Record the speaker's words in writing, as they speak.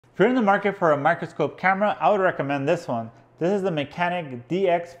you're in the market for a microscope camera, I would recommend this one. This is the Mechanic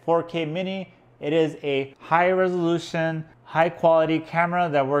DX-4k Mini. It is a high resolution, high quality camera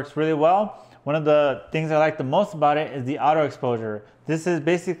that works really well. One of the things I like the most about it is the auto exposure. This is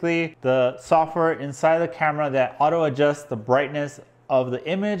basically the software inside the camera that auto adjusts the brightness of the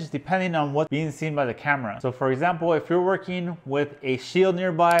image depending on what's being seen by the camera. So for example, if you're working with a shield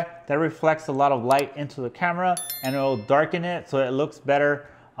nearby, that reflects a lot of light into the camera and it will darken it so it looks better,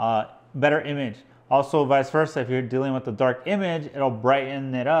 better image. Also vice versa, if you're dealing with a dark image, it'll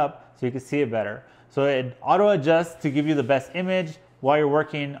brighten it up so you can see it better. So it auto adjusts to give you the best image while you're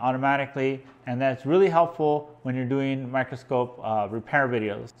working automatically, and that's really helpful when you're doing microscope repair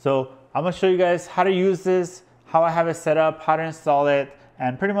videos. So I'm gonna show you guys how to use this, how I have it set up, how to install it,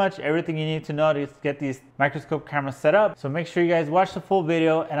 and pretty much everything you need to know to get these microscope cameras set up. So make sure you guys watch the full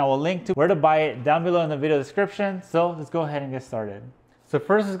video, and I will link to where to buy it down below in the video description. So let's go ahead and get started. So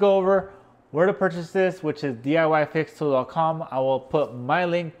first, let's go over where to purchase this, which is DIYfixtool.com. I will put my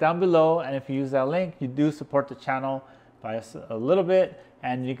link down below, and if you use that link, you do support the channel by a little bit.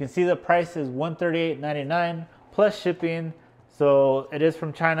 And you can see the price is $138.99 plus shipping. So it is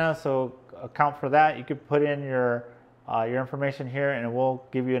from China, so account for that. You could put in your information here and it will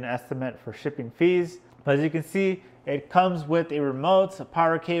give you an estimate for shipping fees. But as you can see, it comes with a remote, a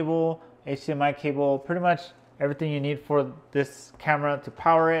power cable, HDMI cable, pretty much everything you need for this camera to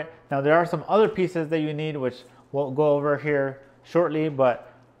power it. Now there are some other pieces that you need, which we'll go over here shortly,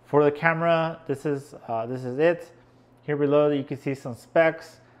 but for the camera, this is it. Here below you can see some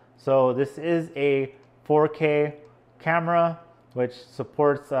specs. So this is a 4K camera, which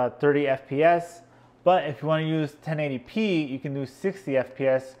supports 30 FPS. But if you want to use 1080p, you can do 60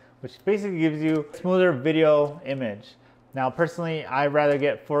 FPS, which basically gives you a smoother video image. Now personally, I'd rather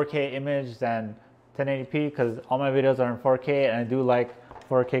get 4K image than 1080p because all my videos are in 4K and I do like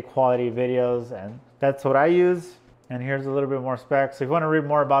 4K quality videos, and that's what I use. And here's a little bit more specs. So if you want to read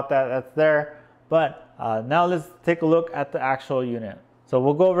more about that, that's there. But now let's take a look at the actual unit. So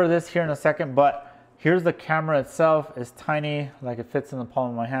we'll go over this here in a second, but here's the camera itself. It's tiny, like it fits in the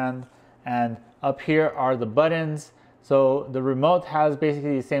palm of my hand. And up here are the buttons. So the remote has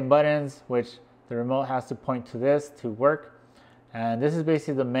basically the same buttons, which the remote has to point to this to work. And this is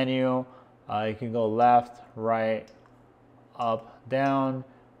basically the menu. You can go left, right, up, down,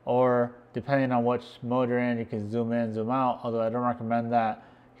 or depending on which mode you're in, you can zoom in, zoom out, although I don't recommend that.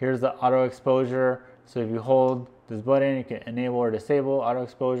 Here's the auto exposure. So if you hold this button, you can enable or disable auto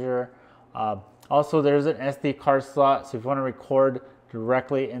exposure. Also, there's an SD card slot. So if you want to record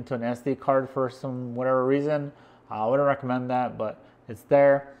directly into an SD card for some whatever reason, I wouldn't recommend that, but it's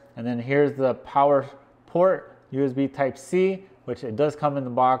there. And then here's the power port, USB Type-C, which it does come in the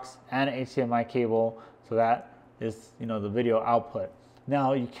box, and an HDMI cable. So that is, the video output.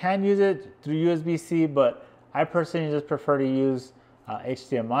 Now you can use it through USB-C, but I personally just prefer to use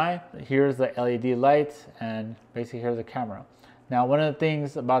HDMI. Here's the LED light, and basically here's the camera. Now one of the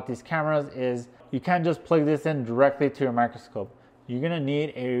things about these cameras is you can't just plug this in directly to your microscope. You're gonna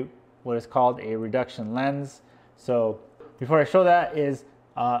need what is called a reduction lens. So before I show that is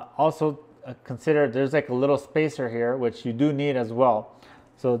also consider there's like a little spacer here, which you do need as well.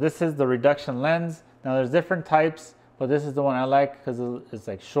 So this is the reduction lens. Now there's different types, but this is the one I like because it's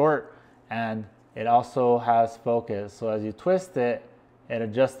like short and it also has focus. So as you twist it, it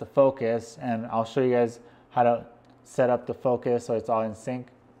adjusts the focus, and I'll show you guys how to set up the focus so it's all in sync.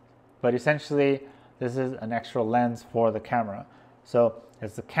 But essentially, this is an extra lens for the camera. So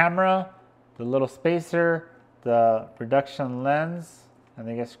it's the camera, the little spacer, the reduction lens, and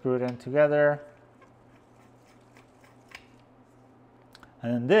they get screwed in together.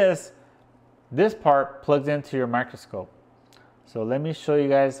 And then this part plugs into your microscope. So let me show you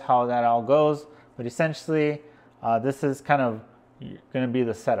guys how that all goes. But essentially, this is kind of going to be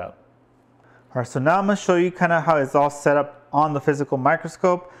the setup. All right, so now I'm going to show you kind of how it's all set up on the physical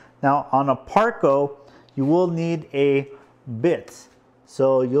microscope. Now on a Parco, you will need a bit.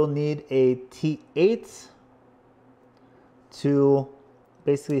 So you'll need a T8 to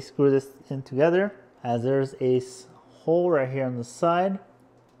basically screw this in together, as there's a hole right here on the side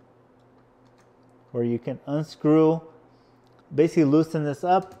where you can unscrew, basically loosen this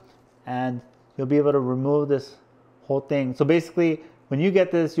up, and you'll be able to remove this whole thing. So basically, when you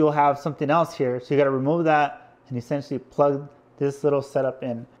get this, you'll have something else here. So you got to remove that and essentially plug this little setup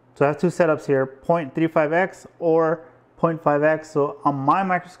in. So I have two setups here, 0.35x or 0.5x. So on my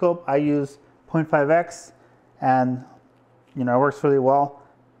microscope, I use 0.5x, and it works really well.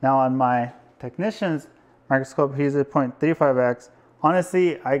 Now on my technician's microscope, he uses 0.35x.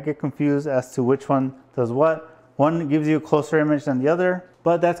 Honestly, I get confused as to which one does what. One gives you a closer image than the other.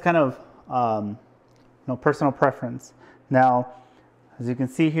 but that's kind of personal preference. Now, as you can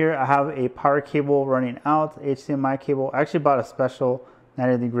see here, I have a power cable running out, HDMI cable. I actually bought a special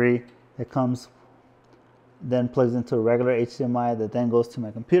 90-degree that comes, then plugs into a regular HDMI that then goes to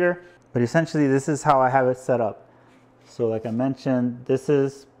my computer. But essentially, this is how I have it set up. So like I mentioned, this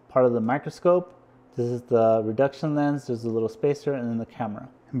is part of the microscope. This is the reduction lens. There's a little spacer and then the camera.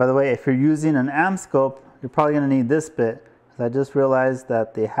 And by the way, if you're using an AM scope, you're probably going to need this bit. I just realized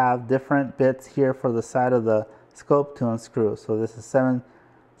that they have different bits here for the side of the scope to unscrew. So this is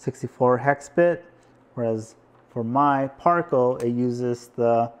 764 hex bit, whereas for my Parco, it uses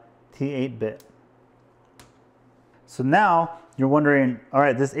the T8 bit. So now you're wondering, all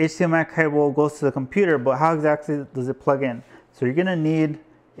right, this HDMI cable goes to the computer, but how exactly does it plug in? So you're gonna need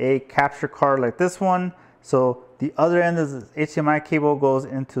a capture card like this one. So the other end of the HDMI cable goes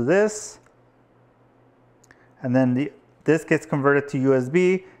into this, and then this gets converted to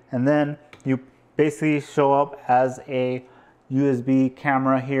USB, and then you basically show up as a USB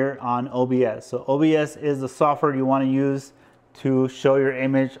camera here on OBS. So OBS is the software you want to use to show your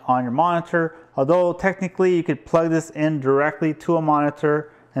image on your monitor. Although technically you could plug this in directly to a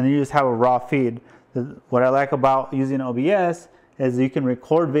monitor and then you just have a raw feed. What I like about using OBS is you can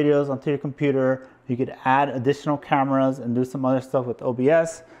record videos onto your computer. You could add additional cameras and do some other stuff with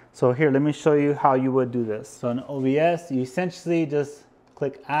OBS. So here, let me show you how you would do this. So in OBS, you essentially just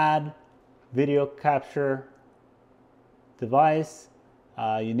click add video capture device,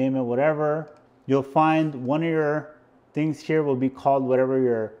 you name it whatever. You'll find one of your things here will be called whatever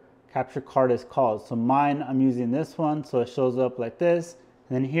your capture card is called. So mine, I'm using this one, so it shows up like this.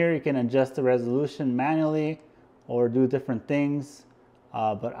 And then here you can adjust the resolution manually or do different things,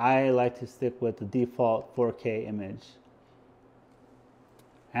 but I like to stick with the default 4K image.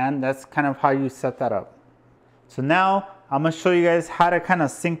 And that's kind of how you set that up. So now I'm going to show you guys how to kind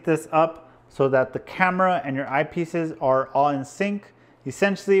of sync this up so that the camera and your eyepieces are all in sync.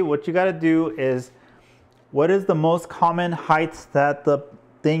 Essentially, what you got to do is, what is the most common height that the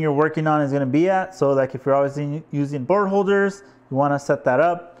thing you're working on is going to be at? So like if you're always using board holders, you want to set that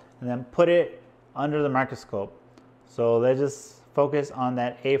up and then put it under the microscope. So let's just focus on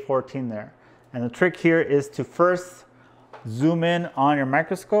that A14 there. And the trick here is to first zoom in on your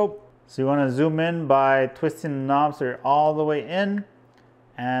microscope. So you want to zoom in by twisting the knob so you're all the way in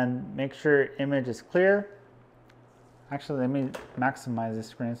and make sure your image is clear. Actually, let me maximize the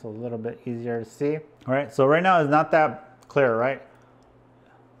screen so it's a little bit easier to see. All right, so right now it's not that clear, right?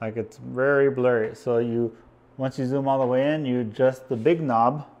 Like it's very blurry. So once you zoom all the way in, you adjust the big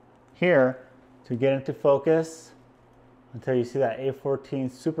knob here to get into focus until you see that A14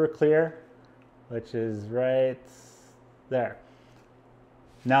 super clear, which is right there.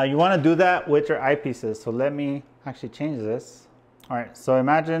 Now you want to do that with your eyepieces. So let me actually change this. All right, so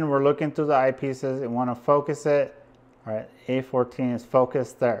imagine we're looking through the eyepieces and want to focus it. All right, A14 is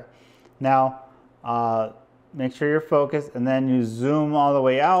focused there. Now, make sure you're focused and then you zoom all the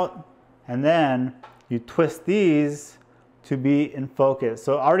way out and then you twist these to be in focus.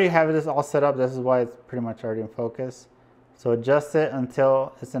 So I already have this all set up. This is why it's pretty much already in focus. So adjust it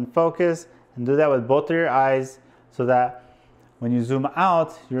until it's in focus and do that with both of your eyes so that when you zoom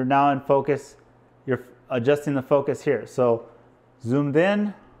out, you're now in focus. You're adjusting the focus here. So zoomed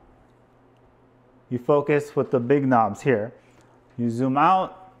in, you focus with the big knobs here. You zoom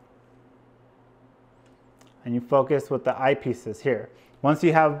out and you focus with the eyepieces here. Once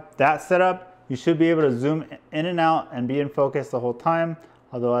you have that set up, you should be able to zoom in and out and be in focus the whole time.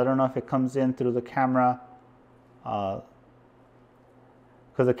 Although I don't know if it comes in through the camera, because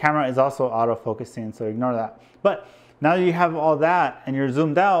the camera is also auto-focusing, so ignore that. But now you have all that and you're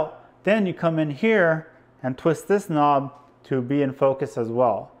zoomed out, then you come in here and twist this knob to be in focus as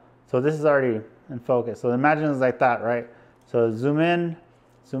well. So this is already in focus. So imagine it's like that, right? So zoom in,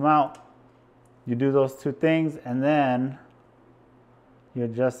 zoom out, you do those two things and then you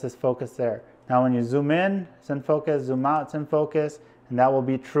adjust this focus there. Now when you zoom in, it's in focus, zoom out, it's in focus, and that will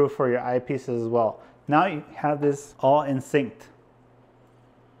be true for your eyepieces as well. Now you have this all in sync.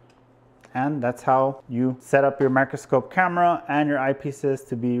 And that's how you set up your microscope camera and your eyepieces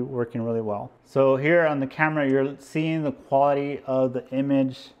to be working really well. So here on the camera, you're seeing the quality of the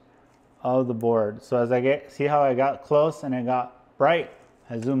image of the board. So as see how I got close and it got bright,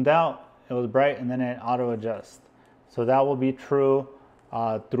 I zoomed out, it was bright, and then it auto adjusts. So that will be true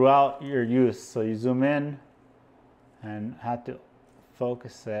throughout your use. So you zoom in and have to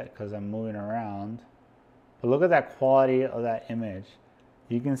focus it because I'm moving around. But look at that quality of that image.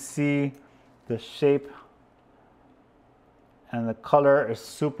 You can see the shape and the color is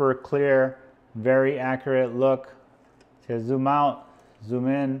super clear, very accurate look. So zoom out, zoom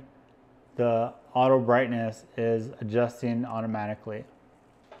in, the auto brightness is adjusting automatically.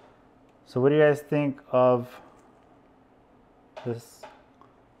 So what do you guys think of this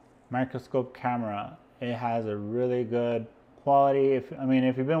microscope camera? It has a really good quality. If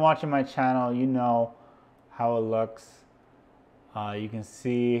you've been watching my channel, you know how it looks. You can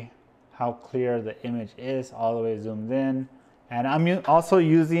see how clear the image is all the way zoomed in. And I'm also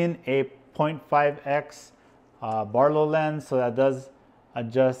using a 0.5x Barlow lens, so that does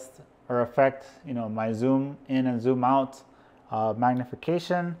adjust or affect, my zoom in and zoom out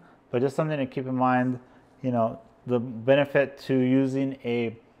magnification. But just something to keep in mind, the benefit to using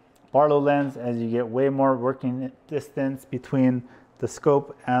a Barlow lens, as you get way more working distance between the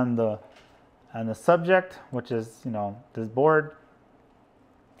scope and the subject, which is this board.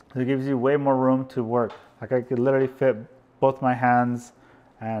 It gives you way more room to work. Like I could literally fit both my hands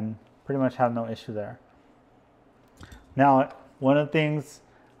and pretty much have no issue there. Now, one of the things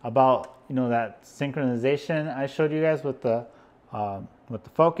about that synchronization I showed you guys with the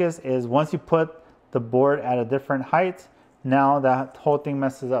focus is once you put the board at a different height, now that whole thing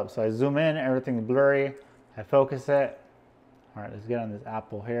messes up. So I zoom in, everything's blurry. I focus it. All right, let's get on this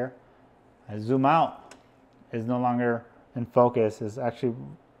apple here. I zoom out, it's no longer in focus. It's actually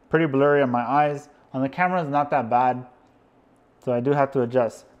pretty blurry on my eyes. On the camera, it's not that bad. So I do have to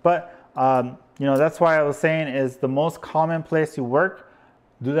adjust. But, that's why I was saying is the most common place you work,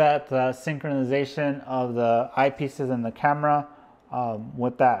 do that synchronization of the eyepieces and the camera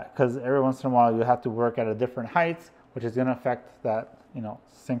with that. Because every once in a while, you have to work at a different height, which is going to affect that,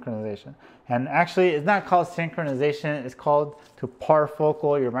 synchronization. And actually, it's not called synchronization. It's called to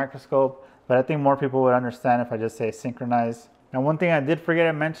parfocal your microscope. But I think more people would understand if I just say synchronize. Now, one thing I did forget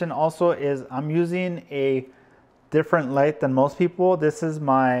to mention also is I'm using a different light than most people. This is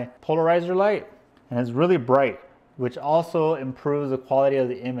my polarizer light, and it's really bright, which also improves the quality of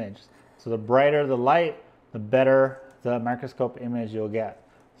the image. So the brighter the light, the better the microscope image you'll get.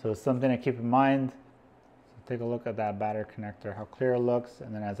 So it's something to keep in mind. So take a look at that battery connector, how clear it looks.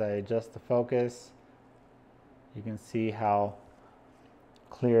 And then as I adjust the focus, you can see how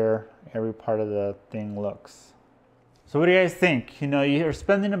clear every part of the thing looks. So what do you guys think? You're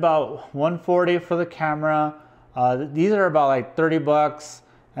spending about $140 for the camera. These are about like 30 bucks.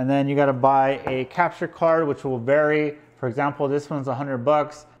 And then you got to buy a capture card, which will vary. For example, this one's 100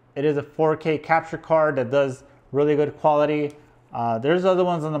 bucks. It is a 4K capture card that does really good quality. There's other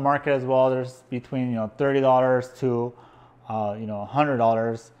ones on the market as well. There's between $30 to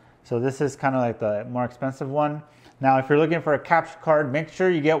 $100. So this is kind of like the more expensive one. Now, if you're looking for a capture card, make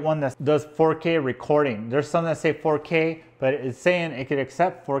sure you get one that does 4K recording. There's some that say 4K, but it's saying it could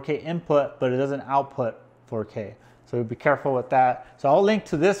accept 4K input, but it doesn't output 4K. So be careful with that. So I'll link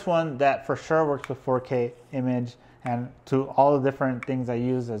to this one that for sure works with 4K image, and to all the different things I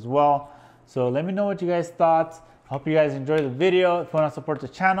use as well. So let me know what you guys thought. I hope you guys enjoyed the video. If you want to support the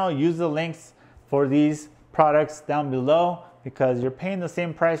channel, use the links for these products down below, because you're paying the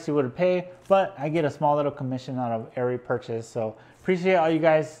same price you would pay, but I get a small little commission out of every purchase. So appreciate all you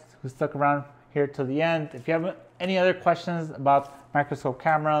guys who stuck around here till the end. If you have any other questions about microscope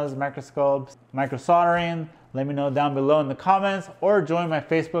cameras, microscopes, micro soldering, let me know down below in the comments, or join my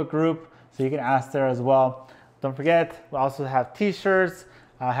Facebook group so you can ask there as well. Don't forget, we also have t-shirts.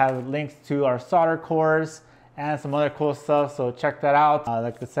 I have links to our solder cores and some other cool stuff, so check that out.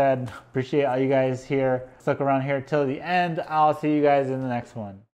 Like I said, appreciate all you guys here stuck around here till the end. I'll see you guys in the next one.